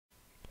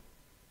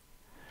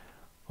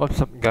What's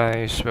up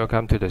guys,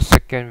 welcome to the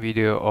second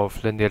video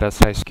of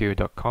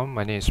learndatascienceskill.com.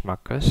 My name is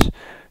Marcus.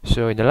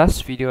 So in the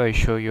last video I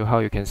showed you how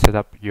you can set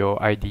up your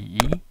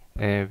IDE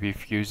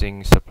with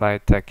using supply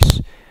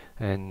text,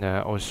 and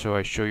also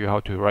I show you how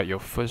to write your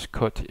first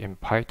code in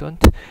Python,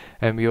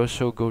 and we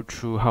also go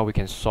through how we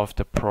can solve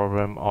the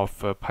problem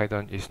of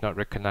Python is not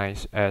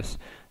recognized as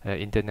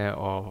internet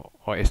or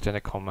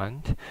external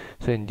command.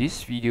 So in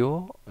this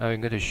video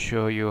I'm going to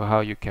show you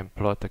how you can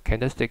plot the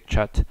candlestick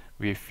chart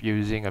with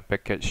using a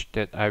package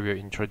that I will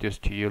introduce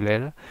to you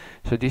later.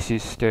 So this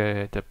is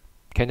the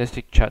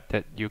candlestick chart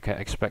that you can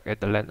expect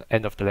at the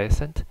end of the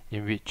lesson,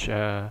 in which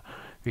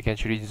we can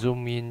actually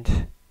zoom in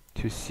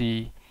to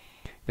see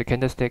the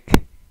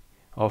candlestick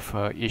of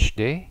each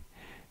day,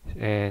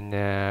 and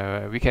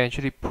we can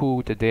actually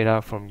pull the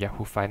data from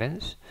Yahoo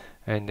Finance,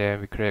 and then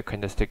we create a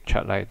candlestick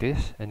chart like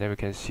this, and then we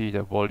can see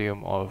the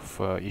volume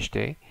of each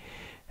day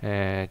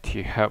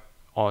to help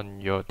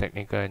on your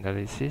technical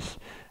analysis.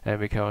 And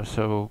we can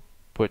also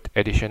put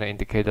additional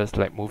indicators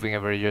like moving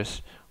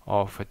averages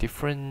of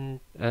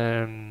different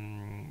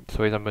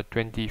for example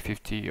 20,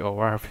 50 or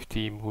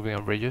 150 moving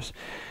averages,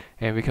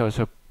 and we can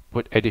also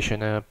put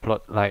additional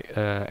plot like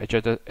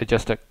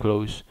adjusted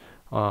close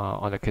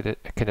on the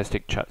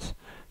candlestick charts.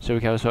 So we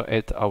can also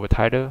add our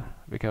title,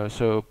 we can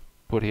also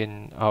put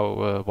in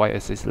our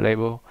y-axis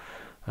label,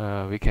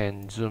 we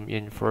can zoom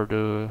in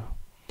further,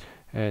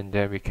 and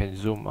then we can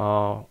zoom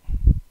out,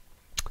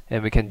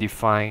 and we can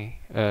define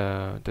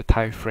the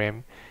time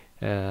frame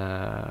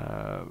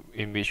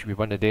in which we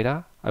want the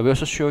data. I will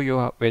also show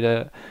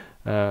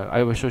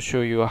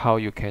you how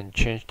you can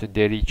change the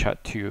daily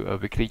chart to a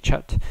weekly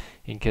chart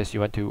in case you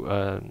want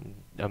to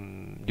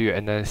do your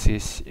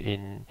analysis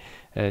in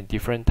a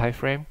different time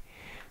frame.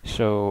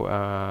 So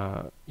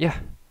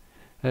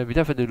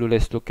without further ado,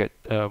 let's look at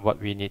what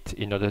we need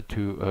in order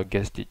to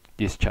get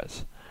these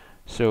charts.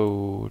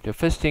 So the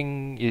first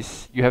thing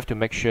is you have to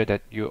make sure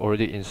that you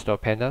already install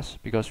pandas,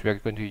 because we are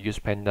going to use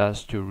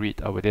pandas to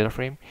read our data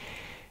frame.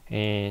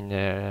 And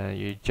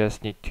you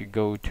just need to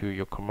go to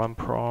your command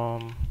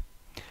prompt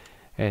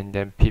and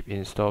then pip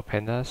install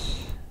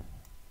pandas.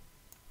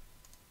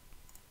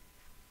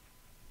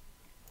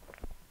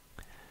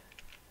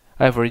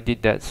 I've already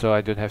did that, so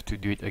I don't have to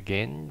do it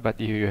again. But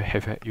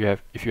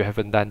if you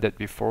haven't done that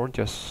before,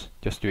 just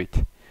do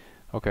it.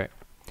 Okay.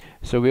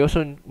 So we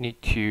also need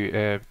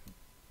to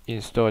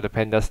install the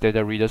pandas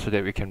data reader so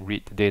that we can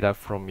read the data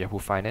from Yahoo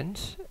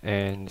Finance.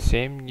 And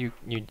same, you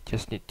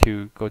just need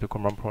to go to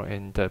command prompt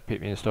and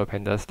pip install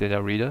pandas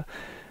data reader.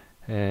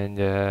 And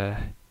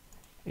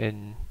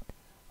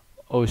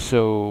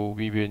also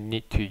we will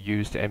need to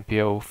use the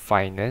MPO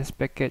Finance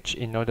package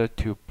in order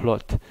to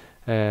plot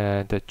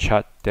the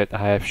chart that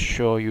I have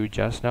shown you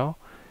just now.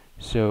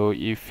 So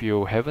if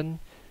you haven't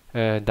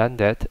done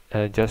that,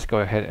 just go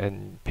ahead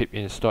and pip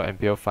install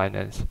MPO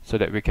Finance so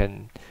that we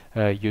can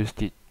use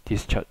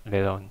this chart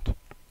later on.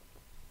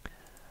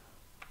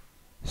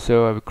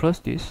 So I will close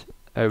this.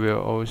 I will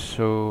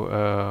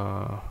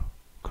also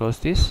close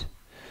this,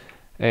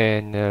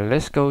 and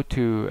let's go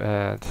to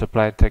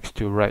supply text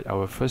to write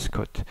our first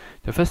code.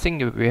 The first thing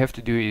that we have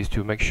to do is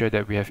to make sure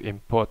that we have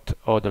import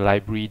all the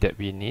library that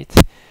we need.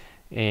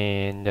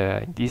 And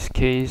in this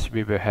case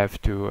we will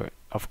have to,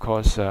 of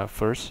course,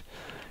 first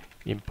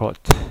import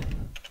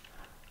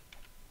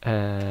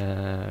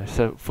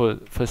so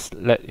first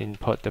let's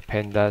import the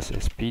pandas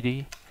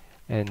SPD,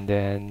 and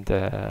then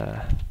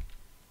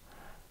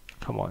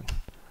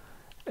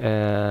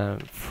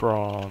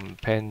from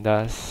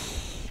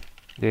pandas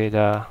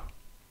data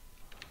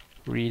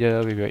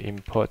reader we will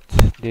import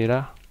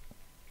data.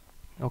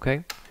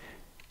 Okay,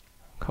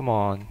 come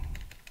on.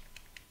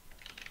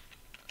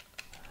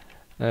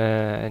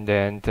 And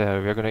then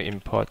we're going to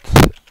import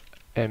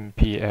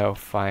MPL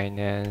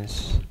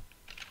Finance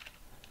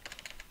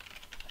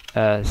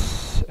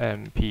as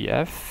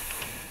MPF.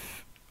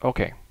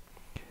 Okay,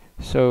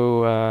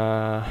 so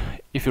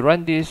if you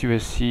run this, you will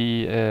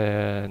see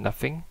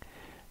nothing,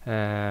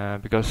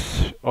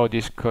 because all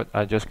this code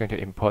are just going to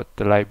import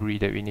the library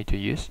that we need to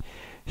use.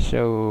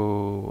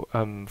 So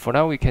for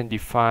now we can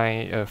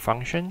define a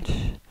function.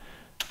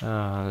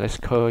 Let's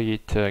call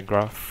it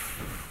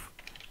graph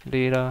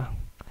data,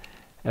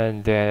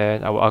 and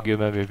then our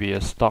argument will be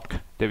a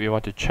stock that we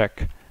want to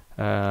check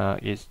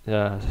that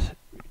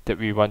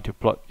we want to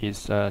plot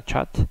is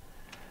chart.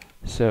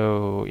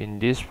 So in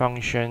this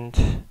function,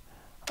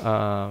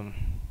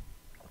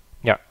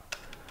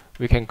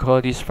 we can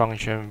call this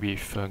function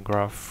with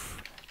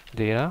graph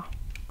data,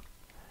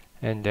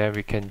 and then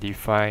we can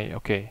define,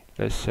 okay,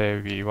 let's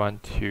say we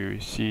want to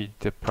see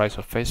the price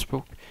of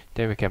Facebook,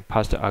 then we can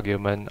pass the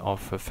argument of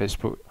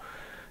Facebook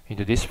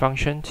into this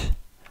function,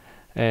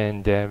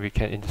 and then we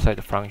can inside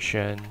the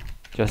function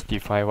just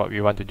define what we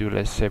want to do.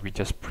 Let's say we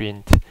just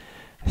print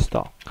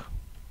stock,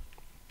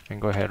 and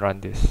go ahead and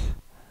run this.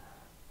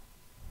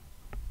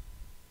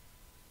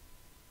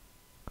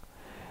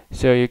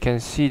 So you can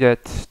see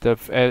that the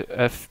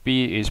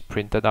FB is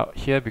printed out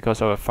here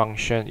because our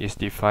function is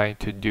defined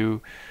to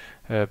do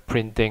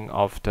printing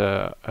of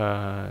the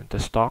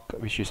stock,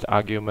 which is the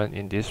argument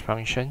in this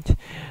function.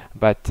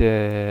 But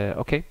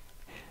okay,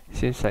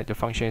 seems like the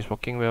function is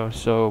working well.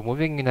 So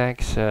moving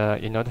next,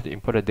 in order to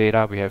import the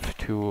data, we have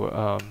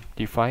to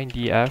define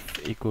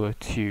df equal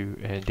to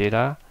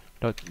data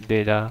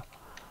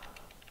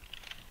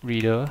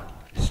reader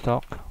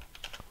stock,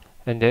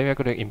 and then we're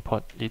going to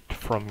import it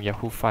from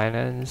Yahoo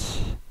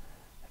Finance,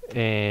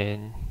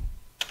 and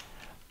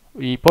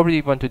we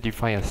probably want to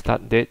define a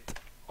start date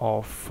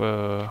of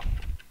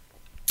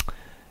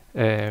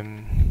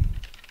when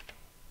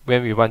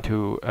we want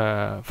to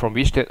from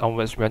which date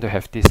onwards we want to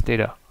have this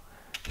data.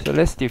 So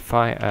let's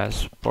define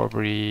as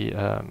probably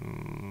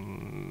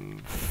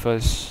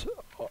 1st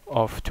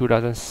of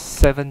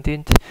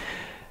 2017,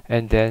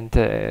 and then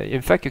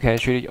in fact you can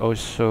actually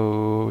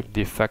also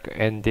defect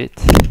end it,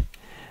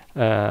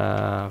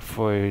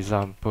 for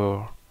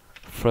example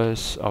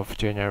 1st of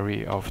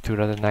January of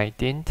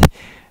 2019.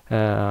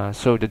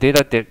 So the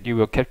data that you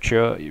will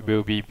capture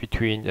will be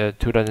between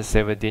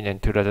 2017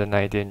 and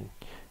 2019,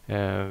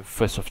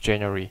 1st of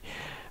January.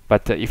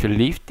 But if you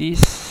leave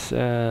this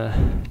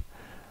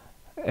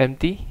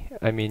empty,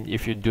 I mean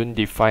if you don't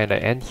define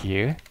the end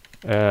here,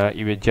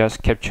 it will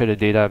just capture the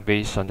data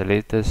based on the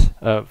latest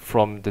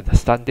from the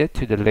start date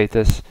to the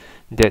latest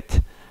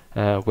date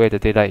where the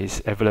data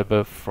is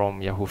available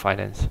from Yahoo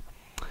Finance.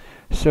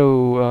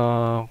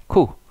 So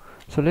cool.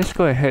 So let's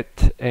go ahead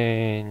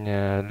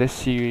and let's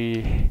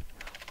see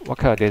what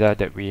kind of data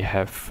that we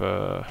have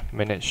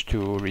managed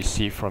to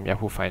receive from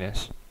Yahoo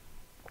Finance.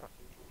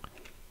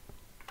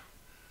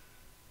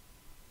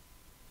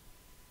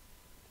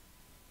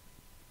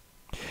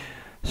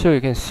 So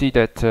you can see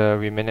that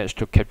we managed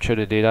to capture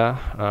the data.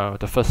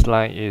 The first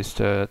line is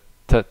the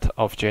 3rd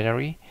of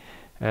January.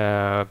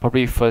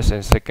 Probably 1st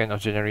and 2nd of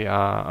January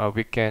are a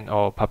weekend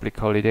or public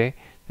holiday.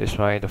 That's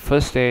why the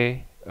first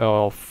day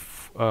of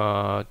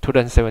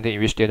 2017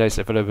 in which data is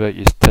available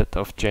is 3rd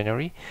of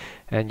January.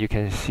 And you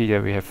can see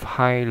that we have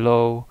high,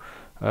 low,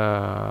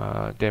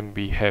 then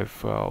we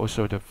have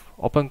also the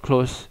open,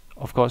 close,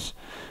 of course,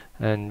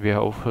 and we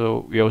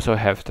also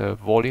have the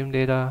volume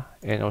data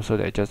and also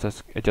the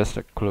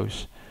adjusted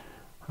close.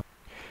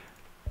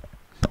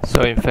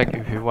 So in fact,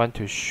 if we want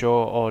to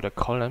show all the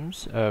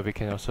columns, we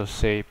can also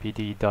say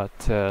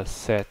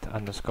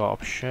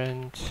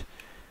pd.set_options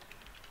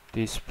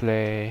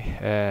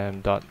display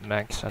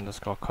 .max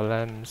underscore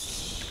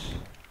columns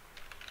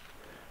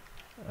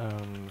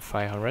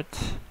 500,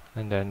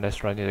 and then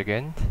let's run it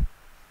again.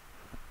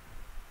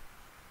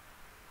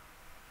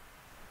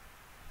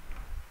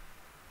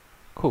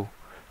 Cool.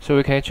 So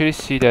we can actually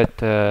see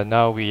that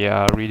now we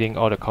are reading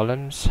all the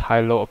columns: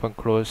 high, low, open,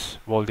 close,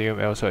 volume,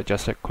 and also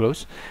adjusted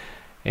close.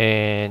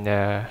 And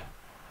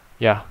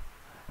yeah,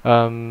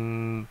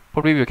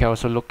 probably we can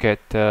also look at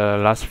the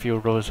last few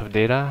rows of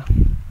data.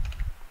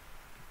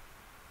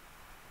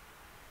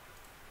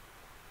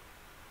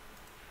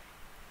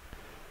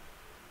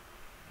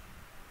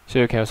 So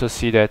you can also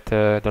see that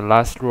the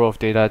last row of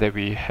data that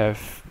we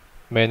have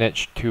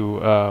managed to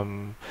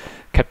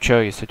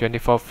capture is the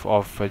 24th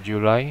of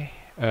July,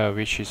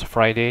 which is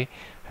Friday.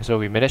 So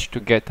we managed to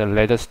get the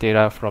latest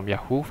data from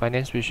Yahoo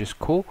Finance, which is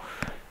cool.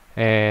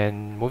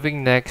 And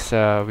moving next,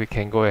 we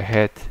can go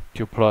ahead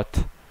to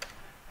plot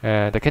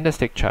the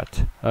candlestick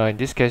chart. In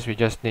this case, we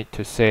just need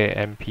to say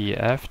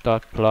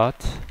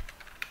mpf.plot.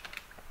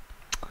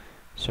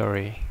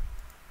 Sorry,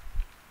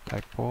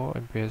 typo.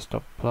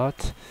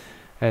 mpf.plot,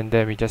 and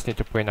then we just need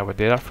to put in our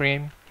data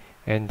frame,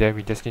 and then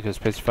we just need to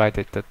specify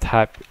that the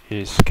type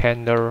is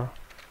candle,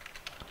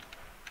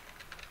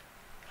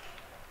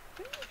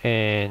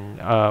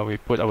 and we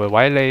put our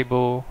Y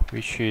label,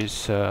 which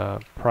is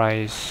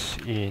price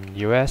in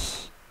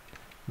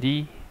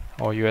USD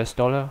or US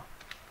dollar,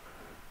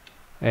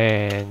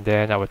 and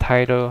then our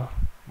title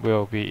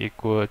will be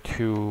equal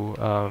to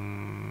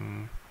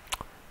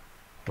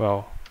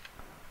well,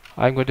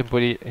 I'm going to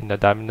put it in the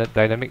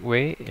dynamic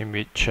way, in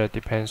which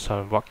depends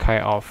on what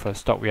kind of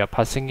stock we are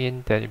passing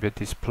in, then it will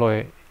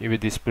display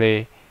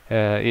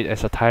it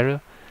as a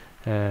title,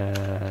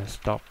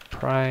 stock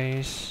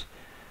price.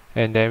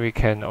 And then we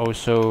can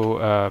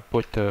also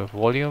put the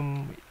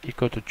volume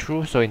equal to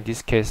true. So in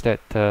this case,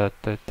 that the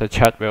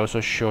chart will also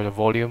show the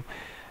volume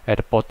at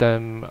the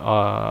bottom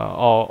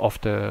of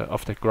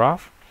the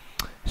graph.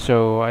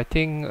 So I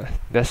think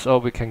that's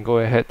all. We can go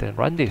ahead and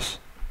run this.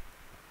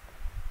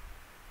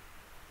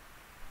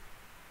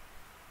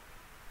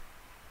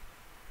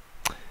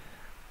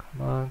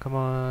 Come on, come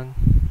on.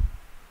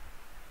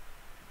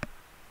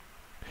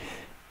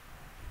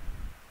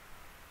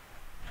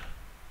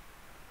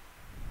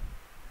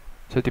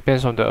 So it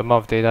depends on the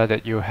amount of data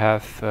that you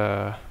have.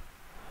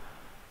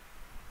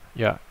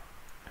 Yeah.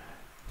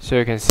 So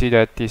you can see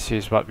that this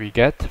is what we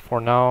get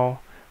for now,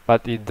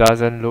 but it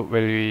doesn't look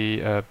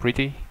very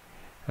pretty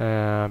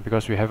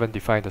because we haven't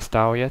defined the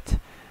style yet.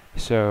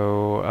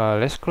 So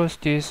let's close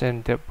this,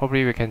 and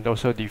probably we can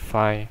also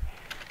define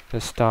the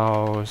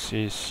styles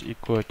is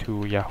equal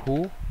to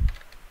Yahoo, and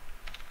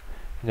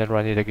then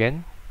run it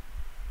again.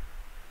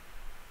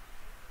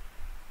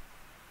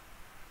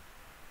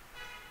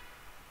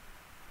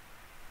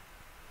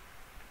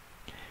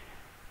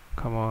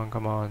 Come on,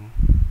 come on.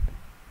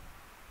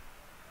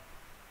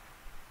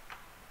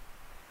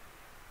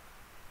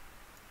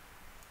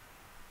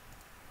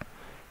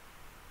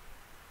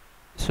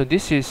 So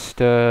this is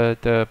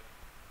the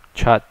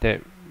chart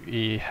that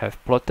we have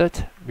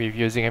plotted with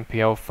using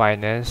Yahoo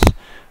Finance.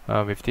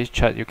 With this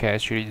chart, you can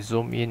actually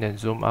zoom in and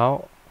zoom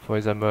out. For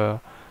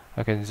example,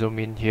 I can zoom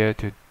in here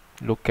to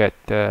look at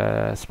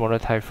the smaller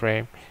time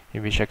frame,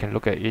 in which I can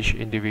look at each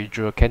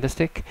individual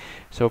candlestick.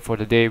 So for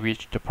the day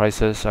which the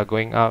prices are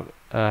going up,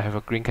 I have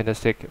a green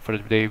candlestick. For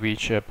the day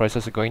which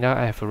prices are going down,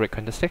 I have a red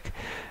candlestick.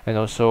 And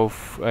also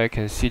I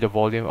can see the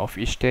volume of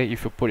each day.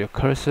 If you put your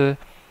cursor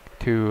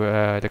to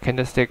the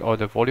candlestick or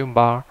the volume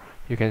bar,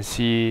 you can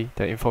see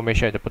the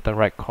information at the bottom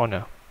right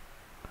corner,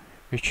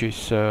 which is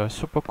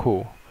super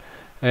cool.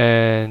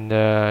 And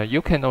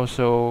you can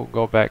also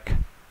go back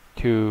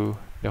to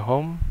the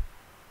home,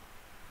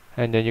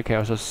 and then you can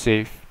also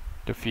save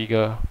the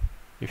figure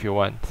if you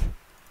want.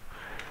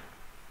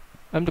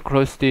 I'm to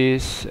close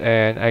this,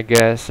 and I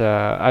guess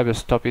I will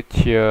stop it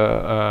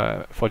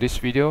here for this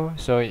video.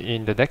 So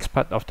in the next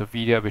part of the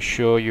video, I will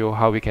show you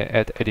how we can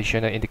add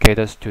additional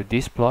indicators to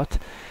this plot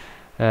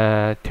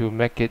to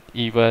make it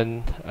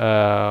even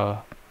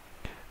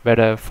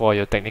better for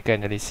your technical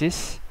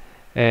analysis.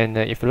 And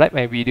if you like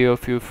my video,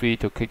 feel free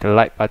to click the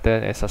like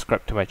button and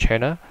subscribe to my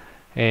channel.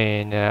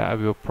 And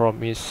I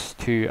promise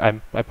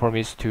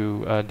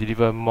to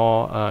deliver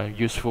more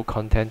useful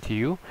content to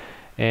you.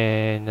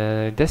 And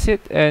that's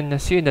it,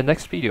 and see you in the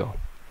next video.